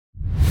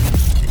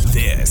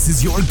This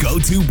is your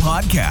go-to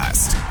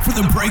podcast for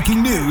the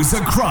breaking news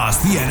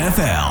across the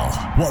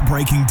NFL, while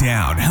breaking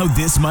down how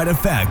this might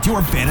affect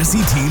your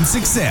fantasy team's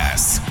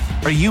success.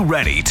 Are you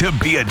ready to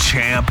be a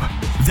champ?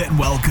 Then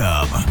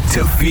welcome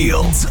to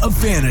Fields of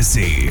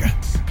Fantasy.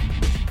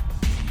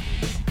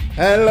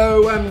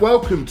 Hello and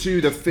welcome to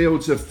the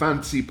Fields of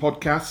Fantasy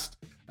podcast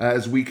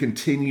as we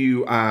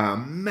continue our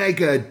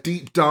mega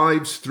deep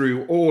dives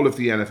through all of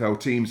the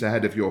NFL teams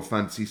ahead of your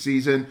fantasy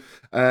season.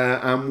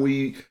 And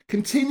we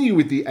continue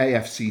with the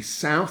AFC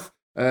South,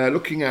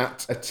 looking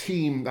at a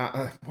team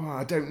that,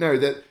 I don't know,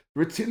 that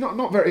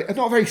not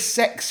a very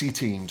sexy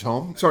team,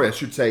 Tom. Sorry, I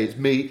should say it's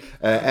me,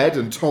 Ed,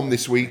 and Tom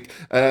this week.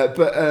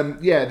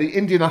 The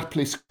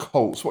Indianapolis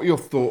Colts. What are your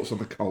thoughts on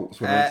the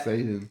Colts when I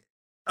say them?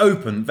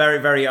 Open, very,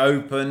 very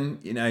open.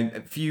 You know,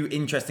 a few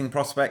interesting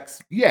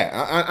prospects.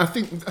 Yeah, I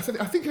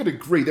think I'd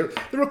agree. There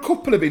are a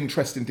couple of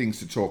interesting things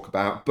to talk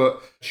about,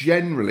 but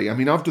generally, I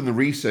mean, I've done the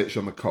research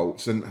on the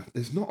Colts, and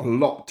there's not a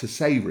lot to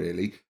say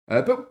really.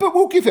 But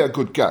we'll give it a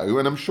good go,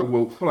 and I'm sure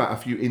we'll pull out a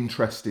few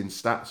interesting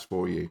stats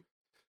for you.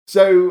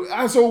 So,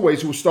 as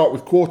always, we'll start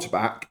with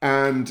quarterback,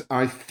 and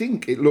I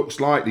think it looks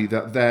likely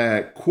that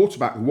their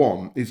quarterback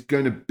one is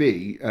going to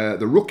be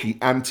the rookie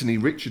Anthony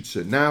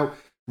Richardson. Now,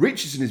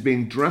 Richardson is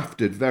being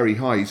drafted very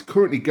high. He's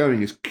currently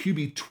going as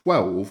QB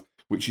 12,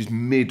 which is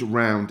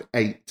mid-round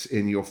 8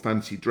 in your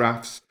fantasy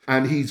drafts.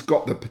 And he's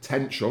got the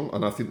potential,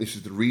 and I think this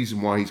is the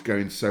reason why he's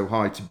going so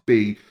high, to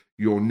be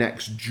your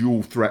next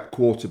dual-threat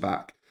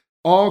quarterback.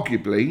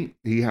 Arguably,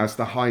 he has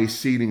the highest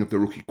ceiling of the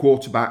rookie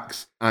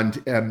quarterbacks, and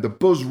the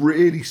buzz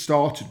really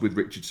started with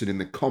Richardson in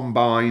the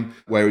combine,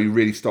 where he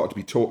really started to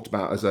be talked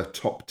about as a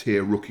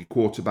top-tier rookie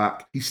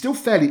quarterback. He's still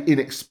fairly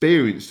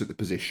inexperienced at the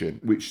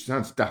position, which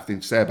sounds daft thing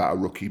to say about a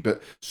rookie,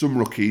 but some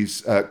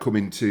rookies come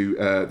into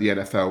the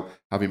NFL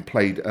having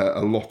played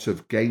a lot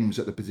of games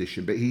at the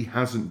position, but he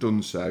hasn't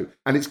done so.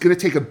 And it's going to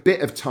take a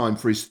bit of time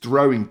for his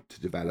throwing to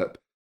develop,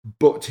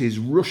 but his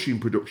rushing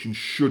production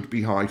should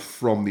be high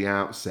from the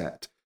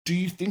outset. Do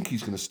you think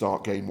he's going to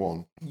start game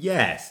one?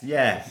 Yes.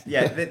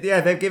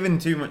 They've given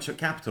too much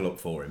capital up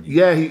for him.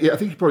 Yeah, I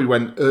think he probably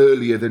went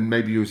earlier than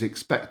maybe he was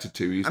expected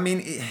to. I mean,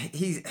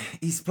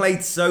 he's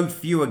played so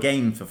fewer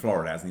games for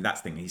Florida, hasn't he?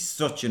 That's the thing. He's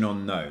such an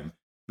unknown.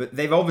 But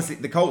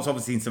the Colts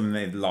obviously seen something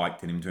they've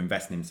liked in him to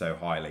invest in him so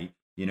highly.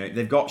 You know,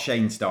 they've got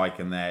Shane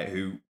Steichen there,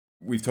 who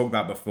we've talked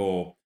about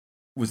before,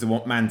 was the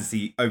one man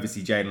to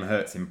oversee Jalen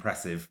Hurts'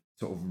 impressive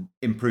sort of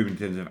improvement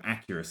in terms of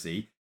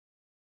accuracy.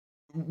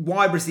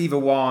 Wide receiver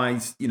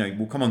wise, you know,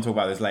 we'll come on to talk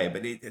about this later,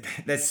 but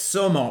there's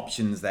some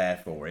options there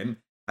for him.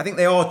 I think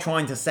they are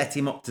trying to set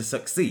him up to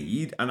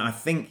succeed, and I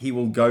think he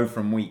will go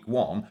from week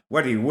one.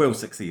 Whether he will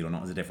succeed or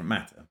not is a different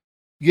matter.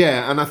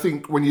 Yeah, and I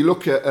think when you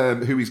look at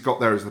who he's got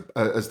there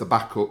as the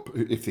backup,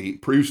 if he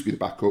proves to be the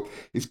backup,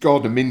 it's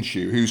Gardner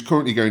Minshew, who's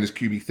currently going as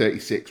QB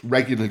 36,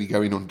 regularly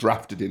going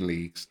undrafted in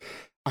leagues.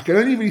 I can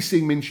only really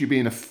see Minshew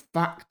being a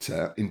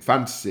factor in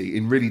fantasy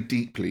in really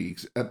deep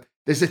leagues.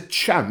 There's a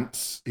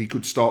chance he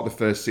could start the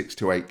first 6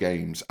 to 8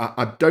 games.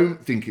 I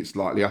don't think it's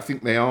likely. I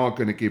think they are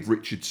going to give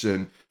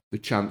Richardson the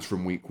chance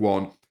from week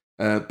one.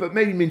 But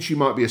maybe Minshew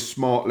might be a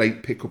smart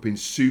late pickup in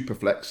super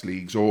flex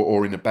leagues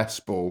or in a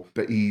best ball.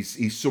 But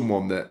he's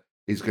someone that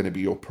is going to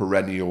be your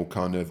perennial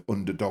kind of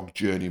underdog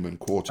journeyman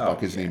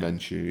quarterback, isn't he,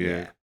 Minshew?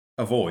 Yeah.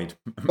 Avoid.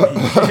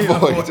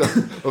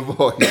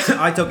 Avoid.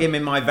 I took him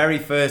in my very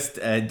first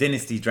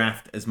dynasty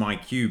draft as my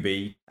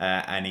QB,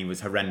 and he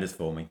was horrendous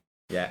for me.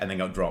 Yeah, and then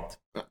got dropped.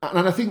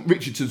 And I think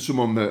Richardson's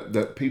someone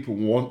that people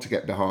want to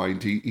get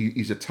behind.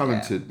 He's a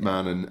talented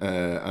man,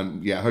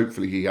 and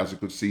hopefully he has a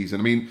good season.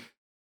 I mean,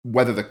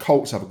 whether the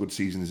Colts have a good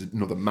season is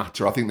another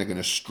matter. I think they're going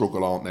to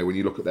struggle, aren't they, when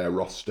you look at their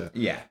roster?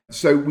 Yeah.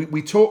 So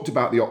we talked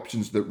about the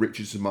options that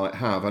Richardson might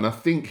have, and I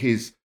think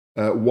his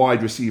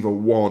wide receiver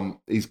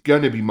one is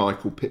going to be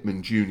Michael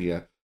Pittman Jr.,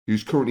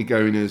 who's currently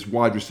going as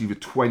wide receiver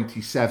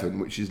 27,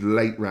 which is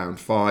late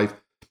round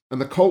 5. And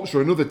the Colts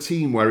are another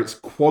team where it's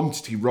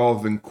quantity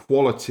rather than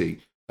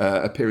quality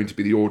appearing to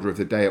be the order of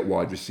the day at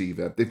wide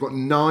receiver. They've got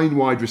 9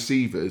 wide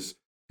receivers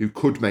who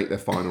could make their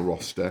final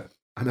roster,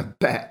 and I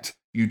bet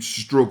you'd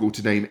struggle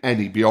to name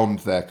any beyond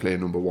their clear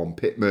number one,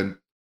 Pittman.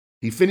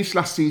 He finished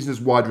last season as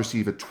wide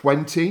receiver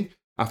 20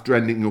 after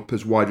ending up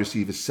as wide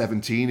receiver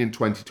 17 in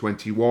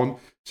 2021.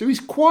 So he's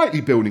quietly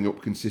building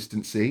up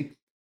consistency.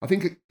 I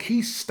think a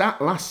key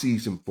stat last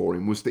season for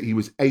him was that he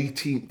was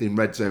 18th in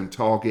red zone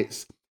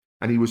targets,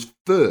 and he was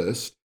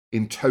first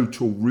in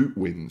total route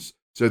wins.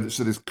 So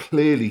there's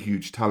clearly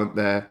huge talent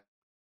there.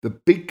 The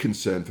big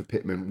concern for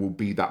Pittman will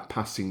be that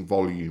passing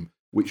volume,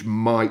 which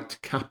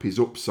might cap his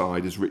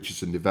upside as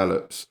Richardson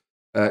develops.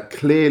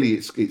 Clearly,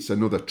 it's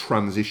another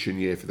transition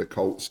year for the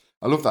Colts.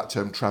 I love that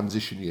term,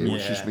 transition year,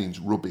 which just means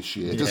rubbish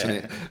year, doesn't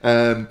it?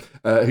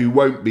 Who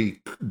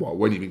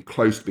won't even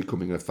close to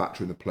becoming a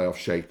factor in the playoff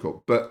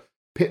shake-up. But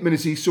Pittman,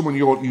 is he someone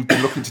you've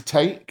been looking to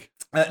take?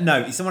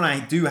 No, he's someone I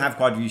do have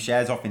quite a few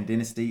shares off in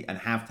Dynasty and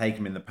have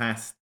taken him in the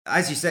past.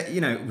 As you said,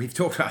 you know, we've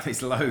talked about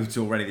this loads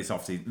already this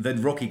offseason. The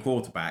rookie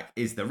quarterback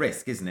is the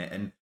risk, isn't it?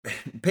 And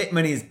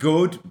Pittman is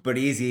good, but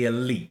is he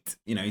elite?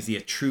 Is he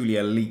a truly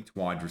elite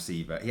wide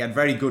receiver? He had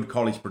very good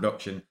college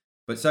production,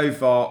 but so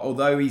far,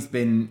 although he's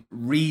been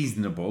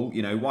reasonable,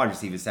 wide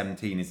receiver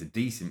 17 is a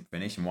decent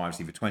finish and wide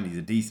receiver 20 is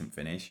a decent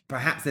finish.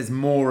 Perhaps there's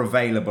more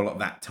available at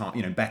that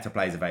time, better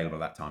players available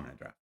at that time in the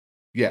draft.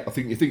 Yeah, I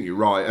think you're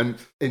right. And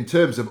in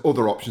terms of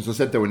other options, I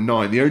said there were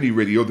 9. The only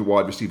really other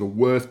wide receiver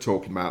worth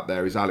talking about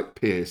there is Alec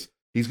Pierce.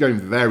 He's going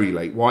very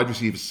late, wide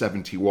receiver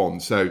 71,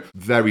 so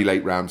very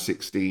late round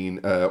 16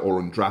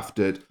 or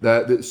undrafted.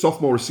 The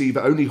sophomore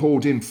receiver only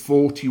hauled in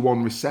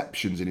 41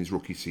 receptions in his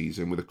rookie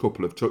season with a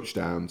couple of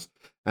touchdowns.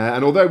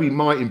 And although he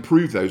might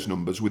improve those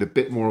numbers with a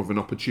bit more of an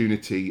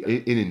opportunity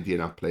in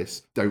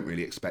Indianapolis, don't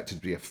really expect him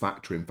to be a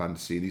factor in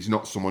fantasy. And he's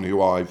not someone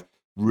who I've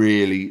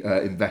really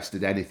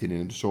invested anything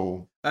in at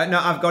all. No,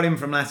 I've got him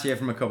from last year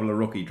from a couple of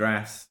rookie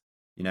drafts.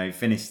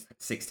 Finished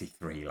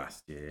 63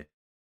 last year.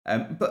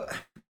 But,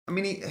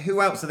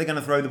 who else are they going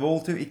to throw the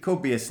ball to? It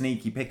could be a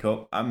sneaky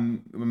pickup.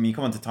 When you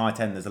come on to tight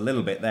end, there's a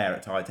little bit there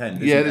at tight end.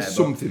 There's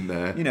something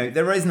there.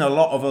 There isn't a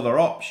lot of other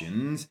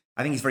options.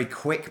 I think he's very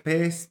quick,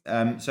 Pierce.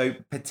 So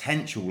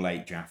potential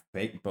late draft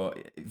pick, but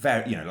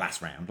very,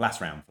 last round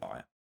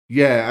flyer.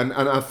 Yeah, and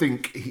I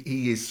think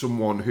he is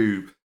someone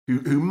who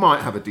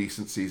might have a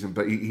decent season,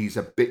 but he's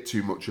a bit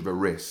too much of a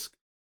risk.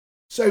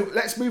 So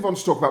let's move on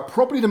to talk about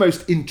probably the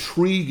most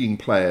intriguing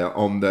player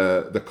on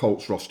the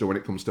Colts roster when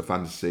it comes to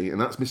fantasy,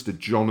 and that's Mr.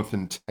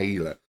 Jonathan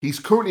Taylor.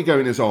 He's currently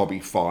going as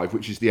RB5,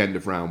 which is the end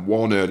of round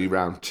 1, early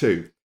round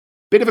 2.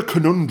 Bit of a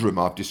conundrum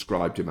I've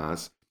described him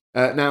as.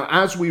 Now,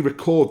 as we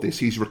record this,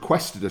 he's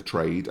requested a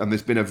trade, and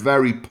there's been a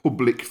very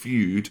public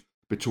feud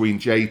between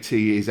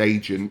JT, his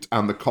agent,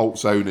 and the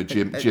Colts owner,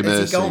 Jim Irsay.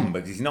 Has he gone?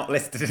 Because he's not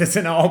listed as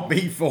an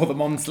RB for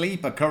them on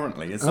Sleeper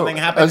currently. Has something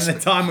happened in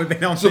the time we've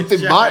been on this show?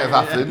 Something might have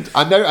happened.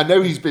 I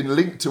know he's been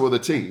linked to other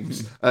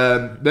teams.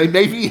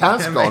 Maybe he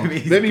has gone.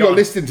 Maybe you're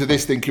listening to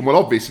this thinking, well,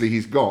 obviously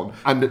he's gone.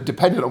 And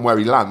depending on where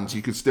he lands,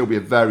 he could still be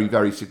a very,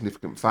 very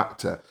significant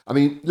factor.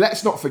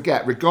 Let's not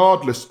forget,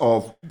 regardless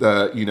of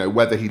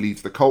whether he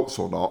leads the Colts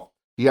or not,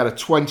 he had a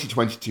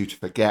 2022 to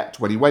forget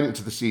when he went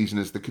into the season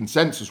as the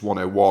consensus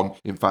 101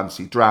 in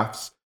fantasy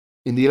drafts.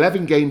 In the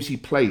 11 games he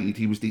played,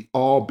 he was the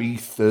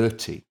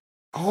RB30.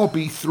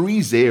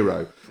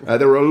 RB30.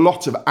 There were a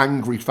lot of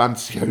angry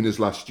fantasy owners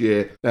last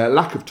year.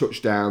 Lack of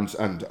touchdowns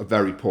and a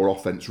very poor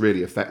offense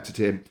really affected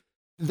him.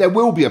 There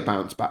will be a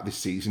bounce back this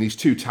season. He's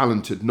too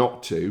talented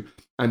not to.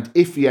 And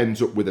if he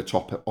ends up with a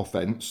top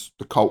offense,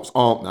 the Colts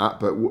aren't that,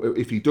 but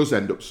if he does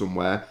end up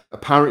somewhere,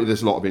 apparently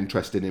there's a lot of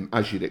interest in him,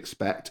 as you'd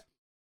expect.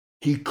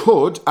 He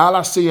could, a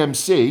la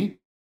CMC,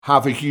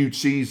 have a huge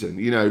season.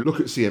 Look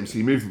at CMC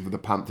moving from the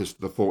Panthers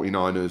to the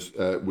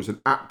 49ers was an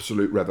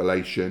absolute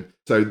revelation.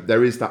 So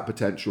there is that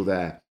potential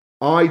there.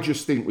 I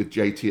just think with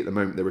JT at the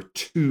moment, there are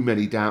too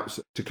many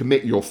doubts to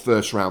commit your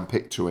first round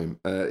pick to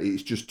him.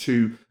 It's just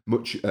too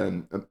much.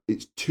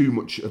 It's too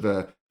much of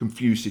a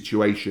confused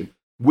situation.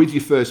 With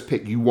your first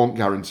pick, you want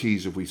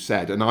guarantees, as we've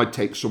said, and I'd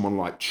take someone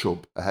like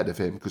Chubb ahead of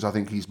him because I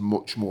think he's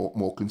much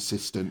more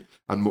consistent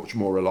and much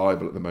more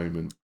reliable at the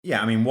moment.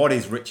 Yeah, what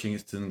is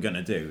Richardson going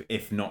to do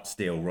if not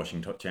steal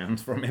rushing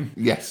touchdowns from him?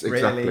 Yes,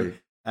 exactly. Really?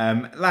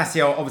 Last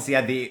year, obviously,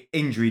 had the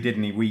injury,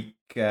 didn't he?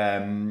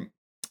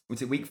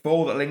 Was it week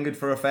 4 that lingered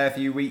for a fair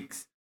few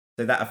weeks?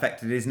 So that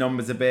affected his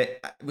numbers a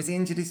bit. Was he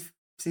injured his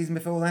season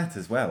before that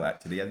as well,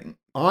 actually?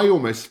 I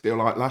almost feel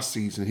like last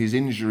season his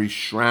injury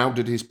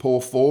shrouded his poor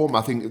form.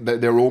 I think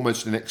that they're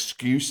almost an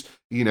excuse.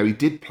 He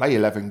did play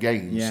 11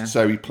 games,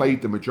 so he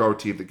played the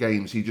majority of the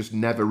games. He just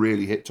never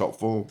really hit top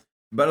form.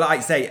 But like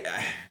I say,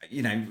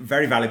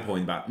 very valid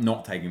point about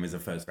not taking him as a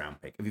first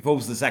round pick. If he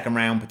falls to the second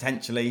round,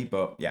 potentially,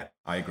 but yeah,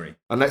 I agree.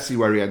 And let's see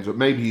where he ends up.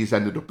 Maybe he's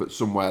ended up at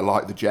somewhere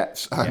like the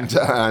Jets,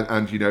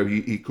 and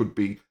he could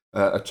be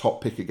a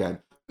top pick again.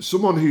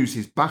 Someone who's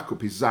his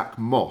backup is Zach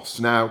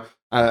Moss. Now,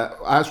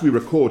 as we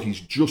record,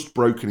 he's just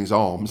broken his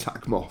arm,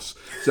 Zach Moss.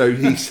 So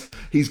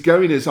he's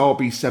going as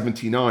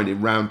RB79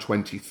 in round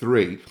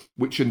 23,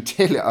 which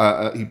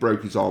until he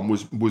broke his arm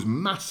was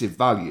massive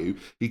value.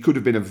 He could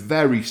have been a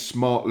very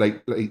smart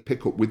late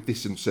pickup with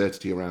this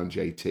uncertainty around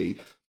JT.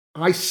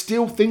 I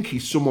still think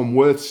he's someone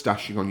worth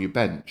stashing on your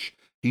bench.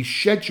 He's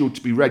scheduled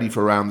to be ready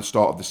for around the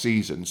start of the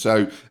season,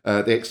 so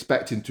they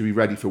expect him to be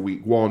ready for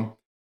week 1.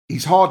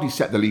 He's hardly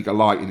set the league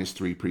alight in his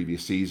 3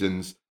 previous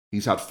seasons.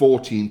 He's had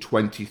 14,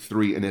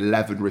 23 and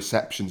 11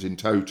 receptions in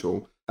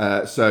total.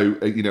 So,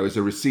 as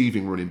a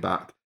receiving running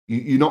back,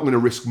 you're not going to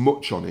risk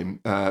much on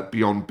him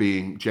beyond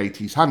being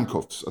JT's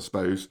handcuffs, I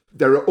suppose.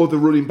 There are other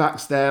running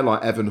backs there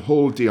like Evan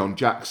Hull, Deion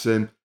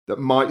Jackson, that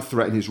might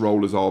threaten his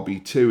role as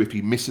RB2 if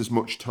he misses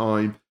much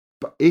time.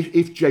 But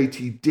if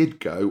JT did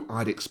go,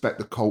 I'd expect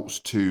the Colts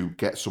to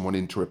get someone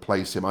in to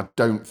replace him. I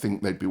don't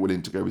think they'd be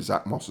willing to go with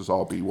Zach Moss as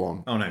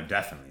RB1. Oh, no,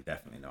 definitely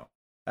not.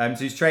 So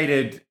he's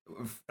traded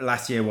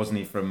last year, wasn't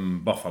he,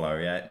 from Buffalo?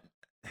 Yeah,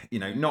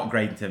 not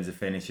great in terms of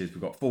finishes. We've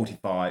got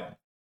 45,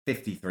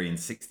 53 and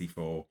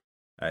 64.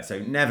 So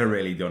never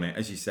really done it.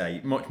 As you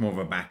say, much more of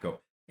a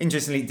backup.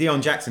 Interestingly,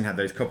 Deion Jackson had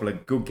those couple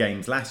of good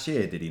games last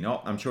year, did he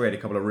not? I'm sure he had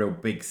a couple of real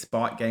big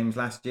spike games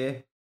last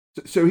year.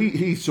 So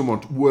he's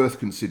someone worth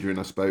considering,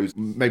 I suppose.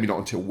 Maybe not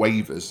until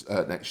waivers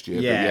next year.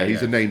 Yeah, but yeah,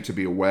 he's a name to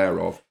be aware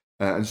of.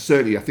 And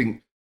certainly, I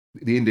think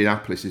the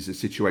Indianapolis is a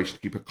situation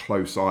to keep a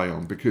close eye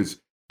on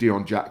because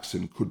Deion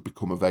Jackson could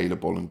become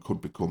available and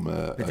could become...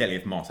 particularly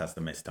if Moss has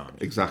the missed time.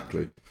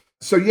 Exactly.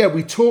 So yeah,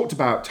 we talked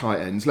about tight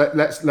ends.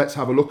 Let's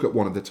have a look at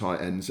one of the tight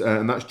ends,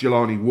 and that's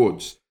Jelani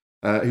Woods,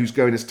 who's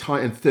going as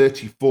tight end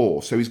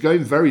 34. So he's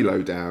going very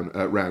low down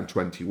at round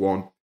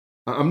 21.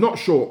 I'm not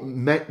sure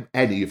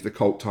any of the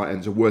Colt tight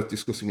ends are worth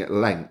discussing at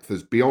length,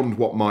 as beyond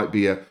what might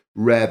be a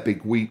rare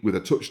big week with a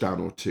touchdown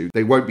or two,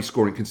 they won't be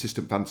scoring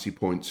consistent fantasy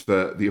points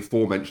for the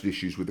aforementioned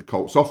issues with the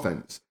Colts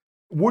offense.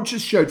 Woods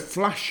has showed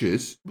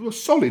flashes of a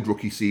solid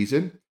rookie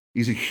season.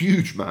 He's a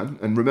huge man,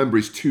 and remember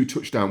his 2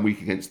 touchdown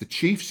week against the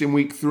Chiefs in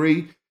week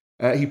 3.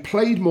 He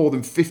played more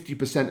than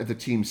 50% of the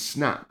team's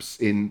snaps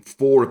in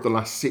 4 of the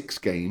last 6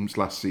 games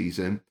last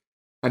season.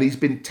 And he's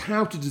been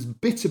touted as a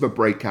bit of a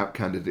breakout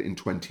candidate in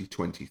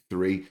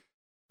 2023.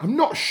 I'm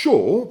not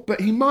sure, but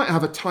he might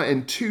have a tight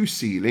end 2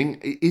 ceiling.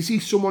 Is he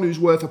someone who's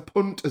worth a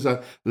punt as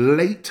a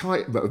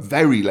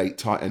very late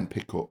tight end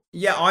pickup?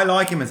 Yeah, I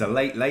like him as a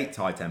late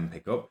tight end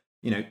pickup.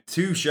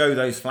 To show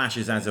those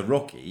flashes as a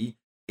rookie,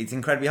 it's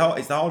incredibly hard.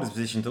 It's the hardest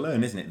position to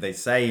learn, isn't it? They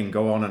say and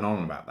go on and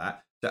on about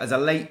that. So as a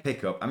late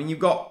pickup, I mean, you've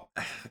got...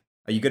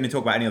 Are you going to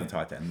talk about any other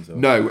tight ends? Or?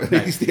 No,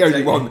 he's the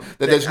only one.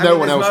 There's no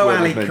one else. There's Mo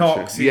Ali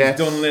Cox who's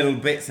done little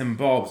bits and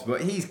bobs, but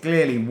he's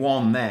clearly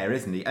one there,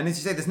 isn't he? And as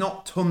you say, there's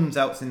not tons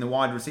else in the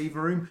wide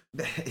receiver room.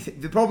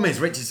 The problem is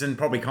Richardson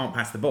probably can't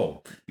pass the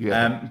ball.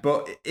 Yeah.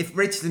 But if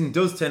Richardson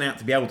does turn out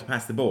to be able to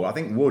pass the ball, I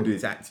think Woods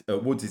is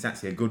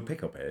actually a good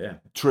pickup here. Yeah.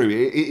 True.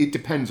 It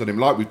depends on him,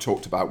 like we've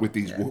talked about with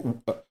these.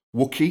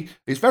 Wookie.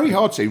 It's very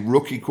hard to say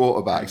rookie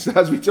quarterbacks.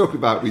 As we talk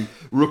about with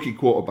rookie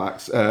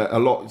quarterbacks,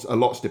 a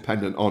lot's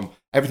dependent on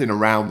everything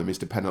around them is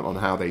dependent on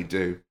how they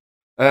do.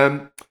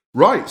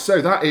 Right, so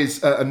that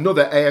is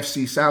another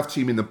AFC South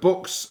team in the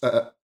books.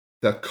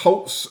 The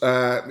Colts,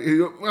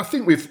 I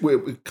think we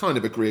kind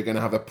of agree, are going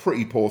to have a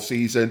pretty poor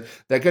season.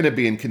 They're going to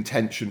be in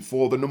contention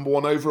for the number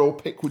 1 overall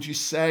pick, would you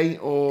say?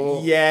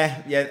 Or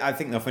Yeah, I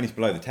think they'll finish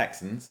below the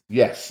Texans.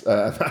 Yes,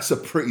 that's a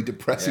pretty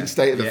depressing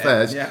state of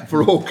affairs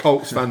for all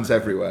Colts fans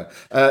everywhere.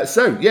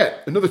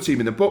 Another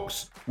team in the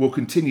books. We'll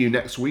continue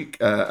next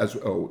week,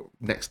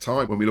 next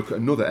time when we look at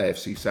another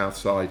AFC South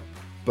side.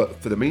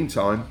 But for the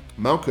meantime,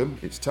 Malcolm,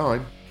 it's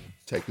time.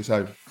 Take us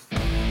home.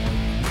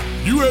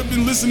 You have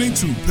been listening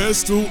to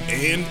Pestle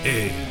and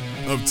Ed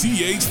of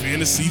TH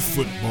Fantasy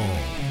Football.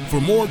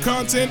 For more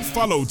content,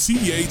 follow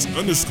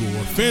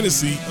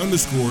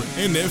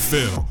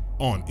TH_fantasy_NFL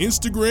on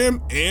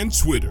Instagram and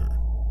Twitter.